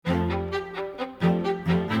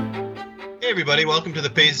everybody. Welcome to the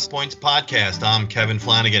Basis Points Podcast. I'm Kevin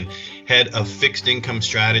Flanagan, Head of Fixed Income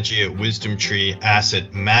Strategy at Wisdom Tree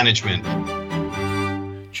Asset Management.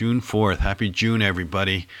 June 4th. Happy June,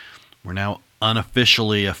 everybody. We're now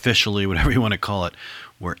officially, whatever you want to call it,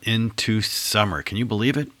 we're into summer. Can you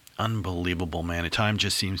believe it? Unbelievable, man. The time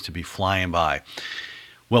just seems to be flying by.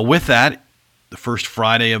 Well, with that, the first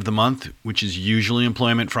Friday of the month, which is usually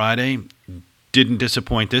Employment Friday, didn't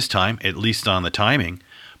disappoint this time, at least on the timing,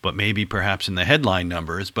 but maybe perhaps in the headline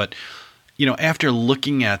numbers. But, after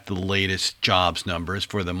looking at the latest jobs numbers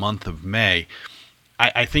for the month of May,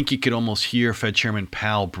 I think you could almost hear Fed Chairman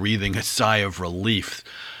Powell breathing a sigh of relief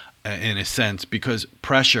in a sense, because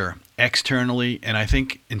pressure externally, and I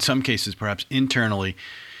think in some cases perhaps internally,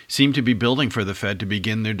 seemed to be building for the Fed to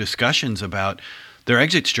begin their discussions about their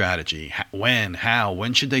exit strategy. When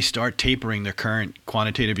should they start tapering their current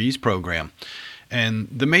quantitative ease program? And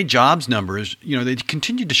the May jobs numbers, they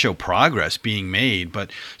continued to show progress being made,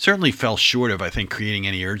 but certainly fell short of, I think, creating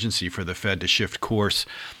any urgency for the Fed to shift course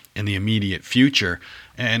in the immediate future.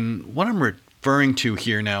 And what I'm referring to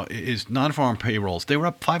here now is non-farm payrolls. They were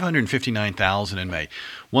up 559,000 in May.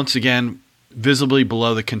 Once again, visibly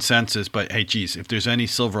below the consensus, but hey, geez, if there's any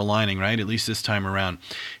silver lining, right, at least this time around,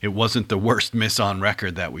 it wasn't the worst miss on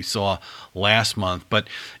record that we saw last month. But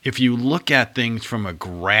if you look at things from a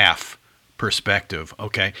graph perspective,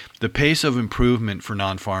 okay, the pace of improvement for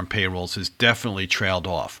non-farm payrolls has definitely trailed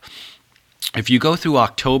off. If you go through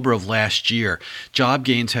October of last year, job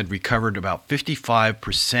gains had recovered about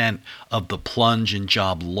 55% of the plunge in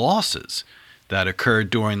job losses that occurred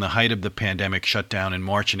during the height of the pandemic shutdown in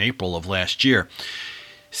March and April of last year.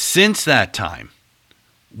 Since that time,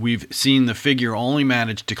 we've seen the figure only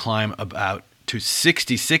manage to climb about to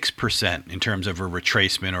 66% in terms of a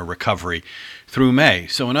retracement or recovery through May.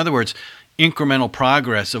 So in other words, incremental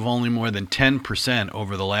progress of only more than 10%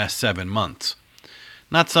 over the last 7 months.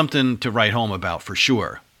 Not something to write home about for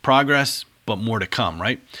sure. Progress, but more to come,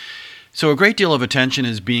 right? So a great deal of attention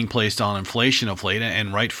is being placed on inflation of late,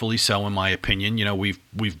 and rightfully so, in my opinion. We've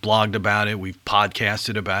blogged about it, we've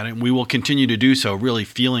podcasted about it, and we will continue to do so, really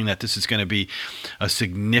feeling that this is going to be a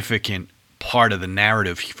significant part of the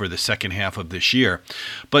narrative for the second half of this year.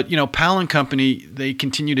 But, Powell and company, they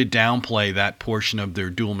continue to downplay that portion of their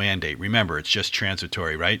dual mandate. Remember, it's just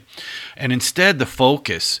transitory, right? And instead, the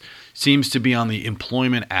focus seems to be on the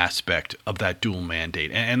employment aspect of that dual mandate.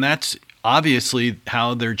 And that's obviously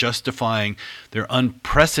how they're justifying their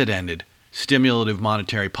unprecedented stimulative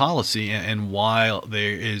monetary policy, and while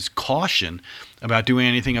there is caution about doing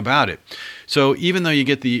anything about it. So even though you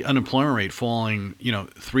get the unemployment rate falling,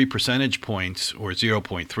 3 percentage points, or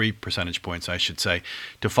 0.3 percentage points, I should say,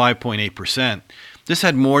 to 5.8%, this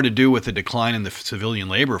had more to do with the decline in the civilian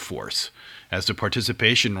labor force as the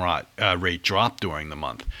participation rate dropped during the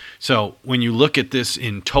month. So when you look at this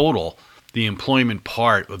in total, the employment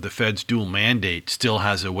part of the Fed's dual mandate still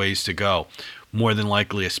has a ways to go, more than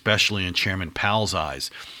likely, especially in Chairman Powell's eyes.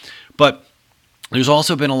 But there's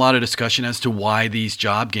also been a lot of discussion as to why these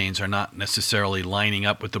job gains are not necessarily lining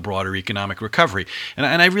up with the broader economic recovery. And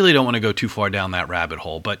I really don't want to go too far down that rabbit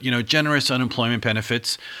hole, but generous unemployment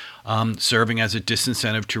benefits serving as a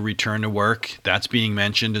disincentive to return to work, that's being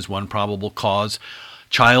mentioned as one probable cause.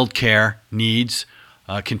 Child care needs,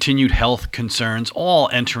 continued health concerns, all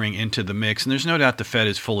entering into the mix. And there's no doubt the Fed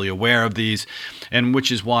is fully aware of these, and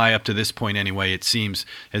which is why, up to this point anyway, it seems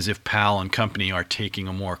as if Powell and company are taking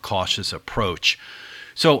a more cautious approach.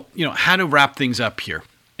 So, how to wrap things up here?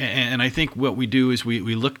 And I think what we do is we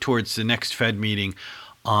look towards the next Fed meeting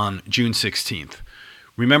on June 16th.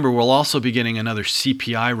 Remember, we'll also be getting another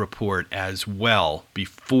CPI report as well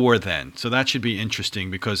before then. So that should be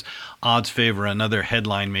interesting, because odds favor another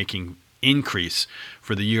headline-making increase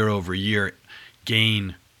for the year-over-year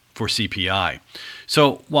gain for CPI.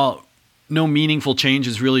 So while no meaningful change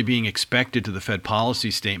is really being expected to the Fed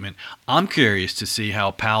policy statement, I'm curious to see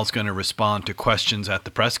how Powell's going to respond to questions at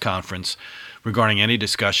the press conference regarding any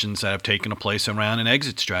discussions that have taken place around an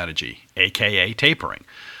exit strategy, aka tapering.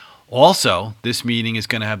 Also, this meeting is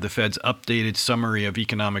going to have the Fed's updated summary of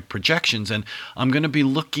economic projections, and I'm going to be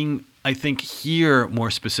looking, I think, here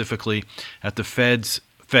more specifically at the Fed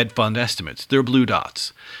fund estimates, their blue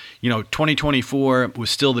dots. 2024 was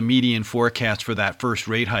still the median forecast for that first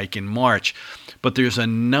rate hike in March, but there's a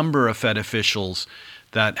number of Fed officials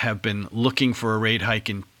that have been looking for a rate hike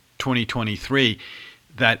in 2023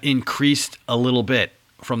 that increased a little bit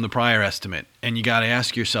from the prior estimate. And you got to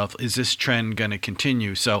ask yourself, is this trend going to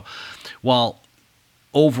continue? So while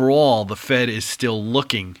overall the Fed is still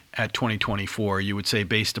looking at 2024, you would say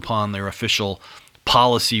based upon their official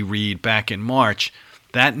policy read back in March,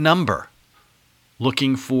 that number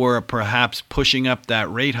looking for perhaps pushing up that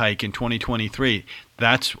rate hike in 2023,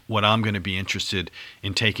 that's what I'm going to be interested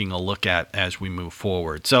in taking a look at as we move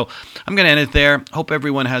forward. So I'm going to end it there. Hope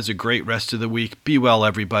everyone has a great rest of the week. Be well,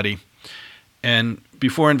 everybody. And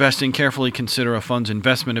before investing, carefully consider a fund's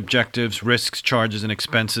investment objectives, risks, charges, and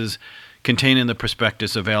expenses contained in the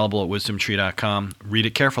prospectus available at wisdomtree.com. Read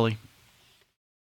it carefully.